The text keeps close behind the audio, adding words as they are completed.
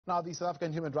Now, the South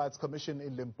African Human Rights Commission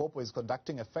in Limpopo is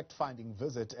conducting a fact-finding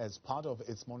visit as part of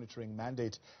its monitoring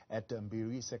mandate at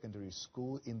Mbilwi Secondary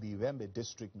School in the Vhembe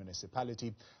District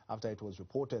Municipality after it was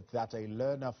reported that a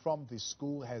learner from the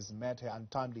school has met her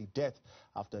untimely death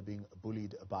after being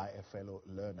bullied by a fellow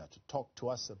learner. To talk to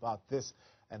us about this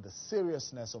and the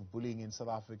seriousness of bullying in South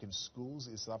African schools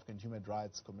is South African Human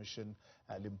Rights Commission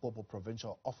Limpopo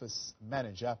Provincial Office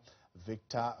Manager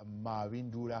Victor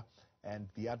Mavhidula and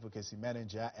the Advocacy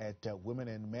Manager at Women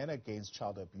and Men Against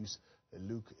Child Abuse,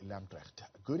 Luke Lamprecht.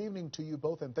 Good evening to you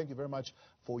both, and thank you very much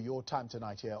for your time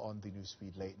tonight here on the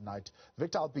Newsfeed Late Night.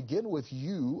 Victor, I'll begin with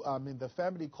you. The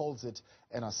family calls it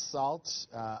an assault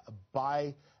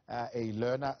by a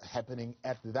learner happening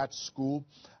at that school.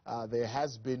 There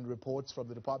has been reports from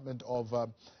the Department of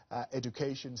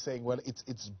Education saying, well,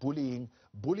 it's bullying.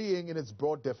 Bullying in its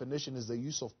broad definition is the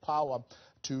use of power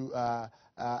to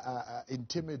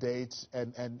intimidate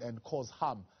and cause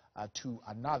harm to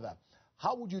another.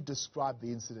 How would you describe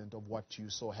the incident of what you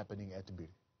saw happening at Mbilwi?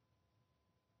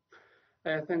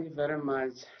 Thank you very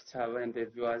much, Chava and the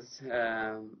viewers.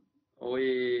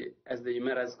 We, as the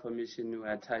Human Rights Commission,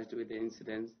 were charged with the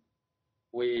incident.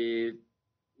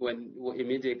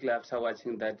 Immediately after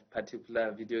watching that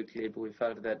particular video clip, we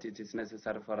felt that it is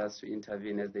necessary for us to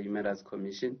intervene as the Human Rights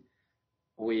Commission.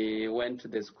 We went to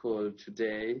the school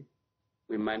today.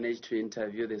 We managed to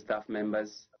interview the staff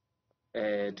members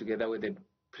together with the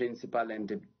principal and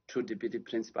the two deputy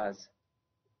principals.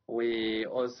 We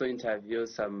also interviewed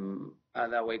some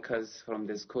other workers from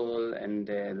the school and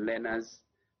learners.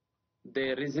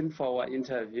 The reason for our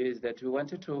interview is that we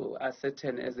wanted to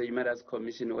ascertain as the Human Rights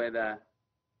Commission whether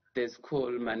the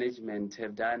school management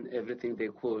have done everything they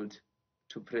could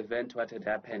to prevent what had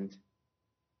happened.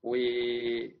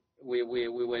 We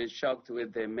were shocked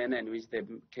with the manner in which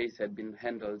the case had been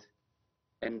handled.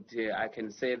 And I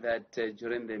can say that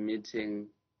during the meeting,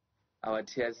 our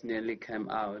tears nearly came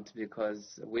out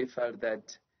because we felt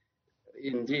that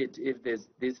indeed, if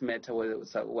this matter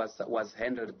was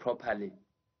handled properly,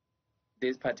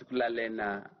 this particular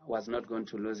learner was not going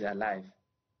to lose her life.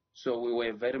 So we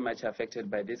were very much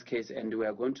affected by this case, and we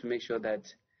are going to make sure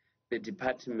that the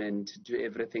department do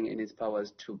everything in its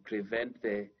powers to prevent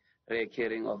the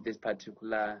reoccurring of this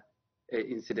particular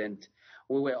incident.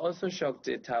 We were also shocked,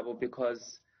 Thabo,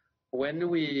 because when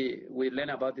we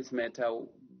learn about this matter,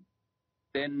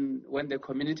 then when the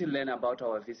community learned about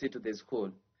our visit to the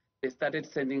school, they started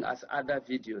sending us other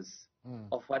videos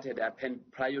of what had happened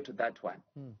prior to that one.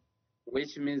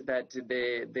 Which means that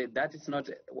that is not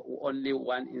only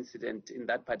one incident in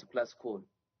that particular school.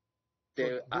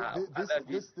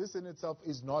 This in itself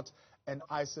is not an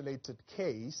isolated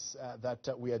case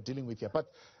that we are dealing with here.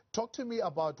 But talk to me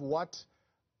about what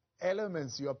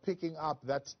elements you're picking up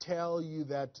that tell you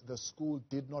that the school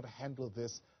did not handle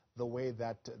this the way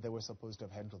that they were supposed to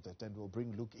have handled it. And we'll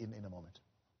bring Luke in a moment.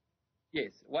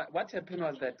 Yes. What happened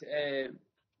was that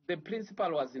the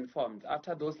principal was informed.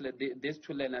 After these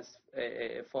two learners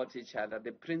fought each other,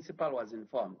 the principal was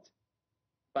informed.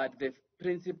 But the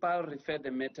principal referred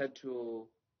the matter to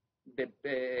the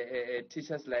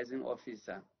teacher's liaison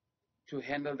officer to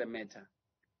handle the matter.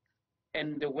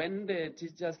 And when the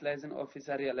teacher's liaison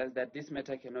officer realized that this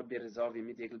matter cannot be resolved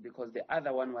immediately because the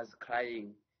other one was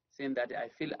crying, saying that I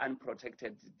feel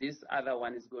unprotected, this other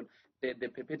one is going, the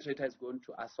perpetrator is going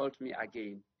to assault me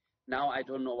again. Now I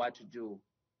don't know what to do.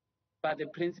 But the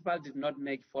principal did not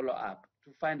make follow-up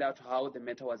to find out how the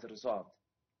matter was resolved.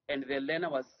 And the learner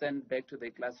was sent back to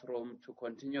the classroom to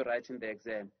continue writing the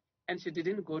exam. And she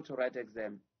didn't go to write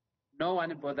exam. No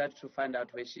one bothered to find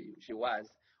out where she was,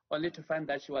 only to find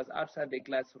that she was outside the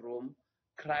classroom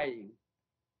crying.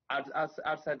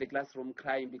 Outside the classroom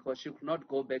crying because she could not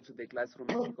go back to the classroom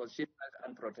because she felt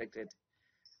unprotected.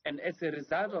 And as a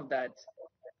result of that,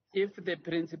 if the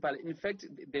principal, in fact,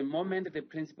 the moment the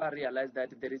principal realized that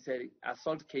there is an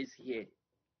assault case here,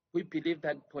 we believe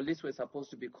that police were supposed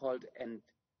to be called and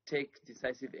take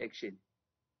decisive action.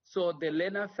 So the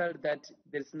learner felt that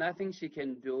there's nothing she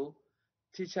can do.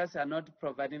 Teachers are not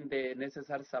providing the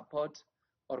necessary support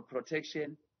or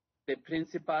protection. The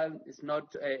principal is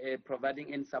not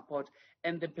providing any support.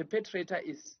 And the perpetrator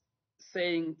is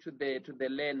saying to the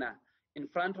learner, in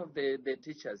front of the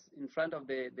teachers, in front of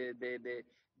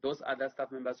those other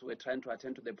staff members who were trying to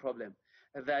attend to the problem,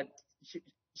 that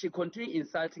she continued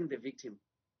insulting the victim,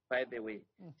 by the way.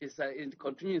 She's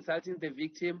continued insulting the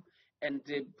victim and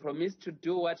promised to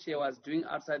do what she was doing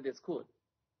outside the school.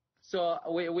 So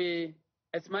we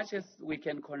as much as we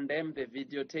can condemn the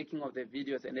video, taking of the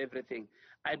videos and everything,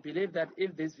 I believe that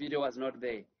if this video was not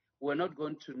there, we're not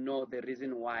going to know the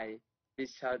reason why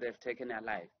this child have taken her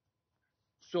life.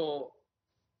 So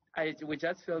we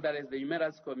just feel that as the Human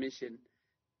Rights Commission,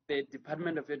 the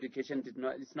Department of Education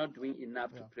is not doing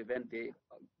enough to prevent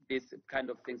these kind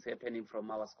of things happening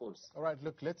from our schools. All right,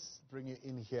 look, let's bring you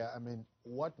in here. I mean,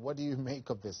 what do you make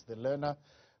of this? The learner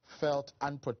felt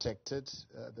unprotected.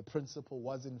 The principal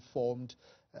was informed.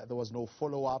 There was no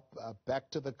follow-up. Back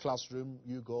to the classroom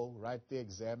you go, write the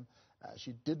exam.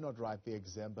 She did not write the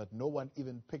exam, but no one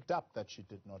even picked up that she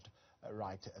did not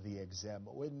write the exam.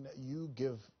 When you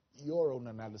give your own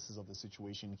analysis of the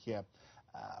situation here,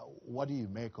 what do you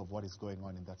make of what is going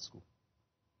on in that school?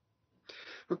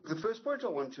 Look, the first point I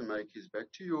want to make is back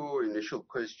to your initial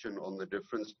question on the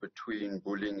difference between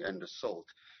bullying and assault,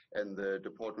 and the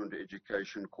Department of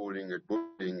Education calling it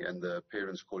bullying and the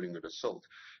parents calling it assault.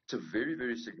 It's a very,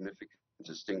 very significant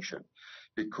distinction,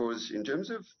 because in terms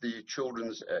of the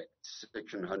Children's Act,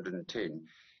 Section 110,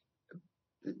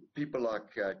 people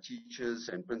like teachers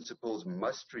and principals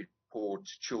must report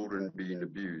children being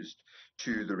abused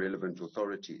to the relevant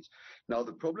authorities. Now,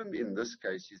 the problem in this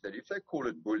case is that if they call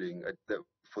it bullying,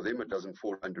 for them it doesn't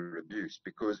fall under abuse,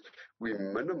 because we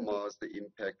minimize the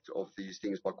impact of these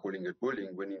things by calling it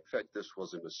bullying when in fact this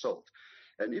was an assault.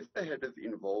 And if they had have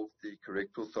involved the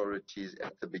correct authorities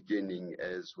at the beginning,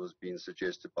 as was being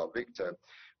suggested by Victor,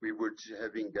 we would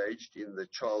have engaged in the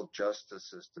child justice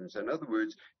systems. In other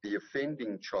words, the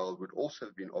offending child would also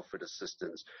have been offered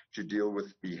assistance to deal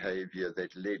with behavior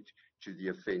that led to the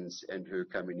offense and her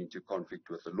coming into conflict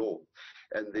with the law.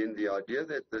 And then the idea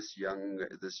that this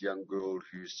young girl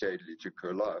who sadly took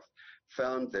her life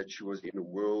found that she was in a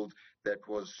world that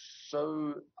was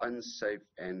so unsafe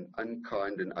and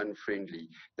unkind and unfriendly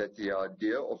that the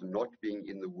idea of not being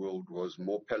in the world was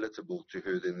more palatable to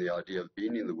her than the idea of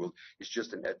being in the world is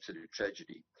just an absolute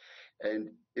tragedy.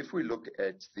 And if we look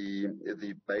at the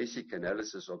basic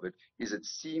analysis of it, it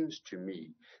seems to me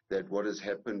that what has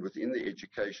happened within the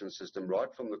education system,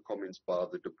 right from the comments by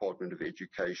the Department of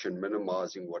Education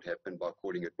minimizing what happened by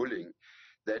calling it bullying,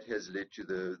 that has led to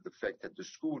the fact that the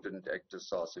school didn't act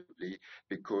decisively,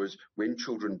 because when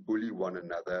children bully one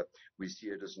another, we see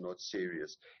it as not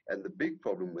serious. And the big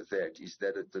problem with that is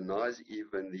that it denies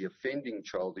even the offending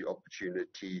child the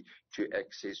opportunity to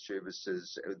access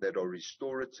services that are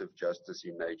restorative justice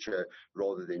in nature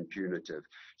rather than punitive.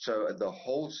 So the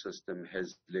whole system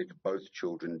has let both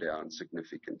children down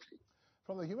significantly.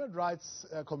 From the Human Rights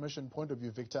Commission point of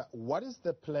view, Victor, what is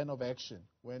the plan of action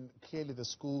when clearly the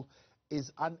school is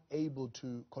unable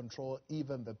to control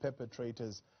even the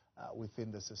perpetrators within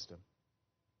the system?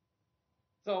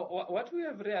 So what we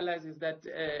have realized is that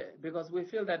because we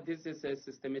feel that this is a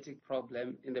systematic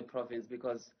problem in the province,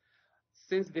 because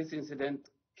since this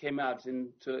incident came out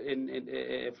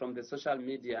from the social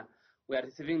media, we are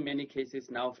receiving many cases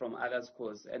now from other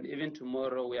schools. And even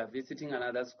tomorrow we are visiting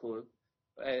another school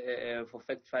for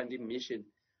fact-finding mission.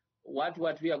 What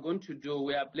we are going to do,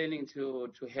 we are planning to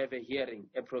have a hearing,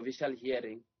 a provincial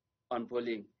hearing on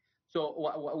bullying.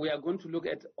 So we are going to look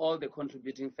at all the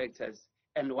contributing factors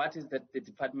and what is that the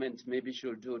department maybe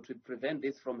should do to prevent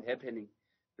this from happening.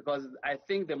 Because I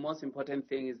think the most important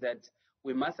thing is that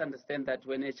we must understand that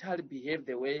when a child behaves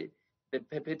the way the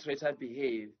perpetrator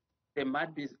behaves, there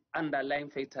might be underlying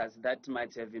factors that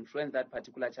might have influenced that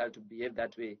particular child to behave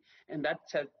that way. And that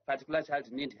particular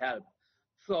child needs help.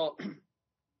 So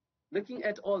looking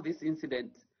at all these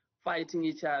incidents, fighting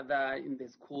each other in the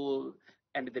school,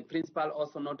 and the principal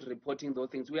also not reporting those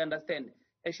things, we understand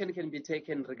action can be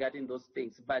taken regarding those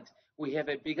things, but we have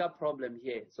a bigger problem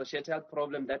here, societal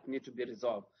problem that needs to be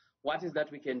resolved. What is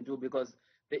that we can do? Because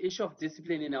the issue of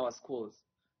discipline in our schools,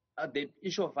 the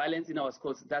issue of violence in our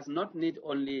schools does not need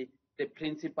only the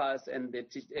principals and the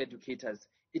educators.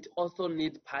 It also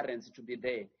needs parents to be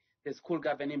there, the school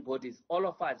governing bodies, all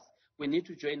of us. We need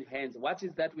to join hands. What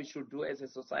is that we should do as a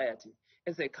society,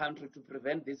 as a country, to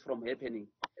prevent this from happening?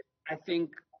 I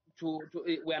think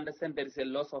we understand there is a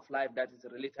loss of life that is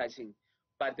really touching,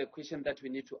 but the question that we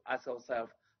need to ask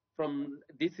ourselves,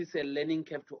 this is a learning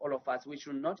curve to all of us. We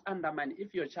should not undermine.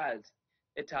 If your child,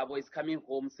 a Tabo, is coming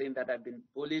home saying that I've been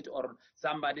bullied or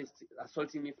somebody is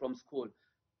assaulting me from school,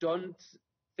 don't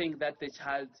think that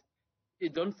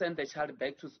don't send the child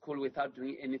back to school without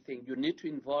doing anything. You need to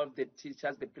involve the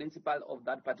teachers, the principal of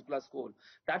that particular school.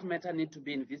 That matter needs to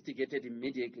be investigated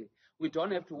immediately. We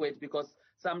don't have to wait, because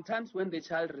sometimes when the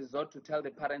child resorts to tell the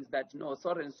parents that, no,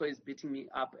 so-and-so is beating me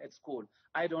up at school,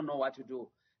 I don't know what to do.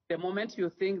 The moment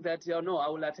you think that, no, I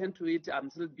will attend to it,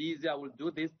 I'm still busy, I will do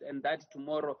this and that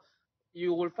tomorrow,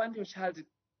 you will find your child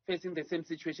facing the same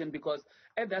situation, because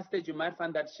at that stage you might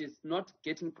find that she's not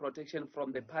getting protection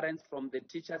from the parents, from the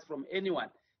teachers, from anyone.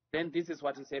 Then this is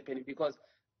what is happening, because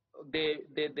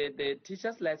the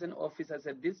teacher's liaison officer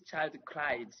said this child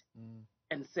cried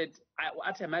and said,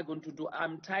 what am I going to do?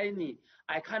 I'm tiny.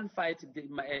 I can't fight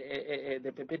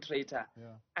the perpetrator.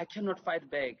 Yeah. I cannot fight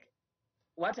back.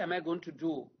 What am I going to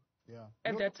do? Yeah.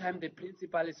 At that time, the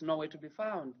principal is nowhere to be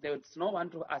found. There's no one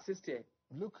to assist her.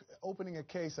 Look, opening a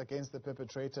case against the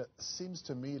perpetrator seems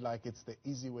to me like it's the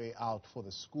easy way out for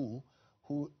the school,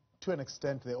 who, to an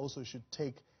extent, they also should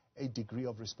take a degree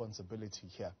of responsibility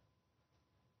here.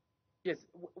 Yes,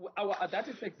 that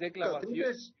is exactly our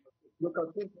view.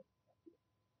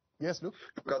 Yes, Luke?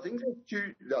 I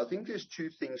think there's two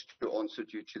things to answer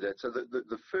to that. So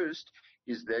the first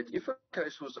is that if a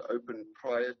case was opened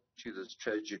prior to this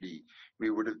tragedy,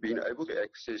 we would have been able to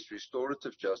access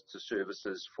restorative justice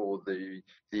services for the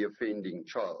offending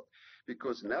child.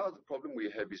 Because now the problem we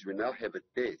have is we now have a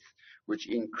death, which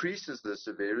increases the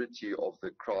severity of the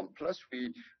crime. Plus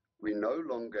we no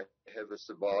longer have a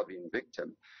surviving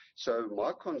victim. So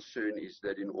my concern is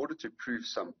that in order to prove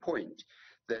some point,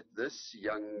 that this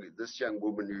young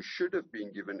woman who should have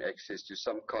been given access to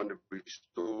some kind of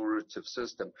restorative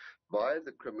system via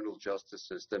the criminal justice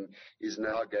system is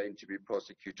now going to be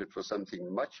prosecuted for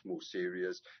something much more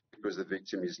serious because the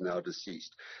victim is now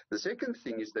deceased. The second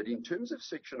thing is that in terms of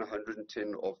Section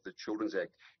 110 of the Children's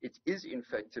Act, it is in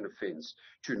fact an offence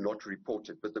to not report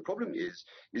it. But the problem is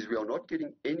we are not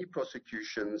getting any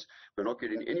prosecutions, we're not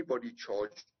getting anybody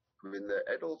charged when the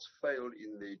adults fail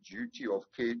in their duty of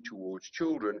care towards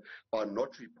children by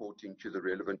not reporting to the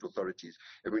relevant authorities.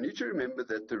 And we need to remember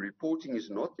that the reporting is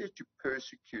not there to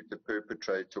persecute the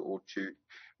perpetrator or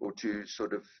to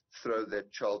sort of throw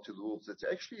that child to the wolves. It's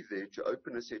actually there to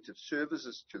open a set of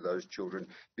services to those children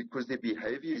because their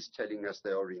behavior is telling us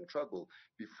they are in trouble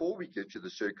before we get to the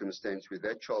circumstance where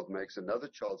that child makes another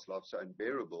child's life so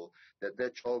unbearable that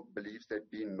that child believes that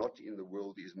being not in the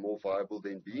world is more viable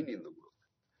than being in the world.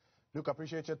 Luke, I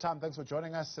appreciate your time. Thanks for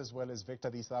joining us, as well as Victor,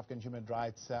 the South African Human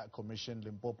Rights Commission,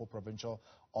 Limpopo Provincial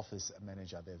Office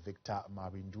Manager there, Victor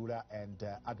Mavhidula, and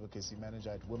Advocacy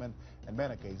Manager at Women and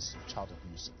Men Against Child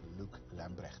Abuse, Luke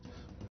Lamprecht.